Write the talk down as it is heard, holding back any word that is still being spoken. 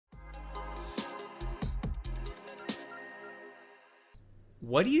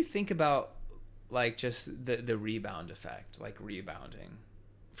What do you think about like just the rebound effect, like rebounding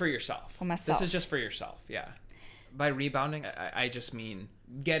for yourself? For myself. This is just for yourself, yeah. By rebounding, I just mean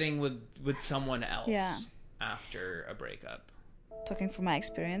getting with someone else after a breakup. Talking from my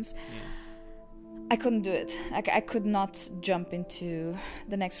experience, Yeah. I couldn't do it. Like, I could not jump into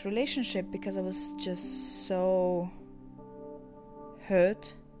the next relationship because I was just so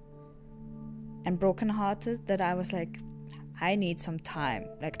hurt and brokenhearted that I was like, I need some time.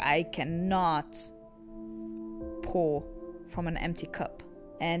 Like, I cannot pour from an empty cup.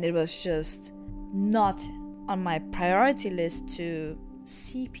 And it was just not on my priority list to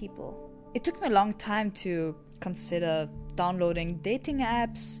see people. It took me a long time to consider downloading dating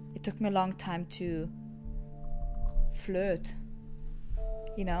apps. It took me a long time to flirt.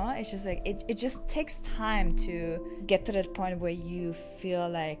 You know, it's just like, it just takes time to get to that point where you feel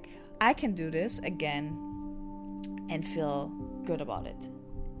like, I can do this again and feel good about it.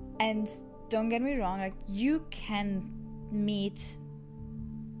 And don't get me wrong, like, you can meet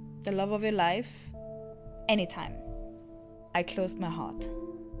the love of your life anytime. I closed my heart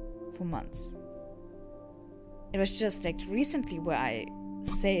for months. It was just like recently where I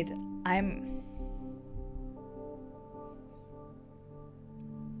said,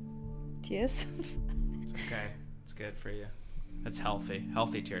 tears. It's okay. It's good for you. It's healthy.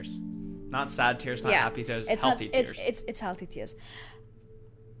 Healthy tears. Not sad tears, not happy tears, healthy tears. It's healthy tears.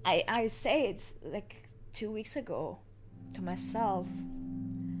 I said like 2 weeks ago to myself,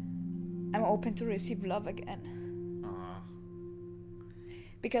 I'm open to receive love again.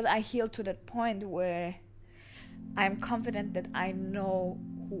 Because I healed to that point where I'm confident that I know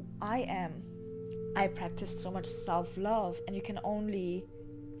who I am. I practiced so much self-love, and you can only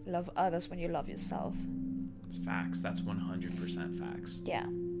love others when you love yourself. It's facts. That's 100% facts. Yeah.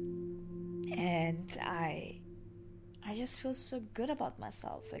 And I just feel so good about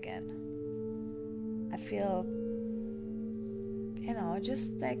myself again. I feel, you know,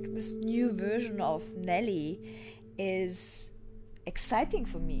 just like this new version of Nelly is exciting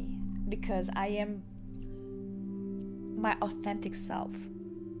for me because I am my authentic self.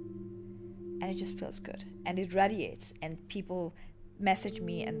 And it just feels good. And it radiates. And people message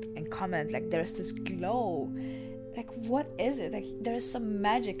me and comment like, there's this glow. Like, what is it? Like, there's some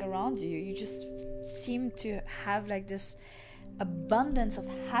magic around you. You just seem to have like this abundance of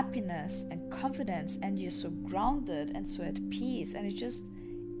happiness and confidence, and you're so grounded and so at peace. And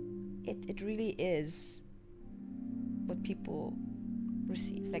it really is what people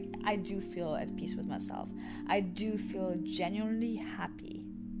receive. Like, I do feel at peace with myself. I do feel genuinely happy.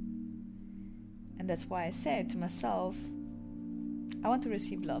 And that's why I say to myself, I want to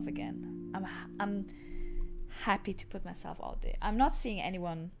receive love again. I'm happy to put myself out there. I'm not seeing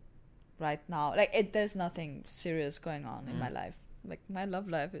anyone right now. Like, there's nothing serious going on in my life. Like, my love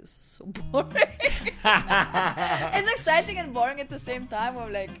life is so boring. It's exciting and boring at the same time.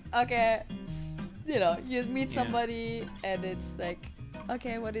 I'm like, okay, you know, you meet somebody and it's like,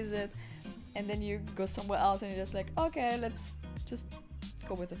 okay, what is it? And then you go somewhere else and you're just like, okay, let's just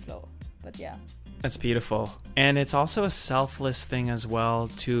go with the flow. But yeah. That's beautiful. And it's also a selfless thing as well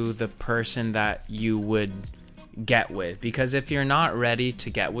to the person that you would get with. Because if you're not ready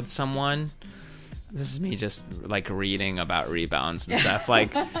to get with someone, this is me just like reading about rebounds and stuff.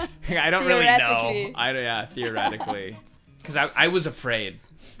 Like, I don't really know. Theoretically. Because I was afraid.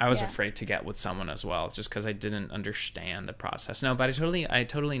 I was afraid to get with someone as well, just because I didn't understand the process. No, but I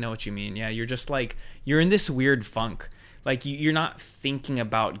totally know what you mean. Yeah, you're just like, you're in this weird funk. Like, you're not thinking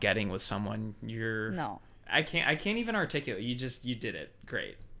about getting with someone. No. I can't even articulate. You did it.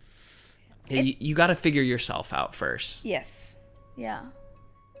 Great. You got to figure yourself out first. Yes. Yeah.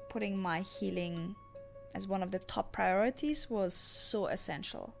 Putting my healing as one of the top priorities was so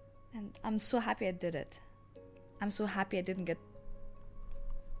essential. And I'm so happy I did it. I'm so happy I didn't get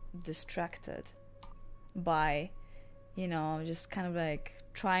distracted by, you know, just kind of like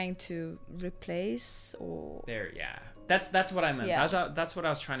trying to replace or... That's what I meant. Yeah. That's what I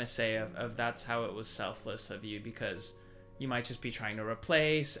was trying to say of that's how it was selfless of you, because you might just be trying to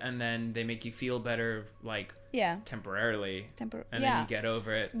replace and then they make you feel better, like, temporarily. And then you get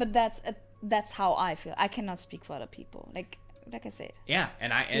over it. But that's how I feel. I cannot speak for other people. Like I said. Yeah,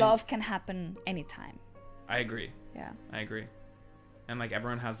 and love can happen anytime. I agree. Yeah. I agree. And like,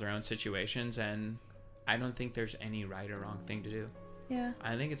 everyone has their own situations, and I don't think there's any right or wrong thing to do. Yeah.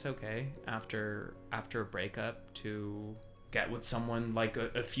 I think it's okay after a breakup to get with someone like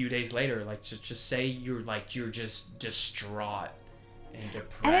a few days later, like just say you're just distraught and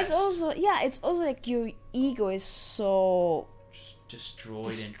depressed. And it's also like your ego is so just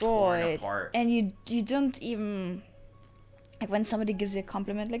destroyed and torn apart. And you don't even like when somebody gives you a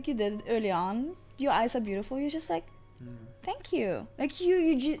compliment, like you did early on, your eyes are beautiful. You're just like, thank you. Like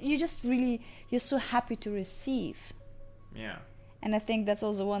you just really, you're so happy to receive. Yeah. And I think that's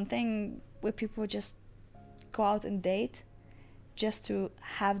also one thing where people just go out and date just to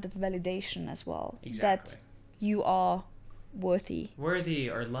have that validation as well. Exactly. That you are worthy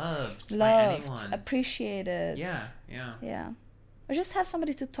or loved by loved, anyone. appreciated. Yeah. Or just have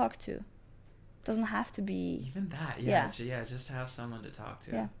somebody to talk to. Doesn't have to be Even that. Yeah, just have someone to talk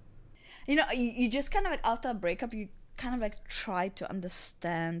to. Yeah. You know, you just kind of like after a breakup, you kind of like try to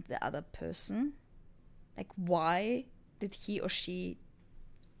understand the other person. Like, why did he or she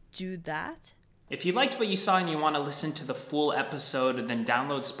do that? If you liked what you saw and you want to listen to the full episode, then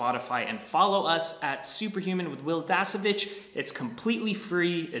download Spotify and follow us at Superhuman with Will Dasovich. It's completely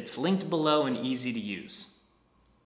free, it's linked below and easy to use.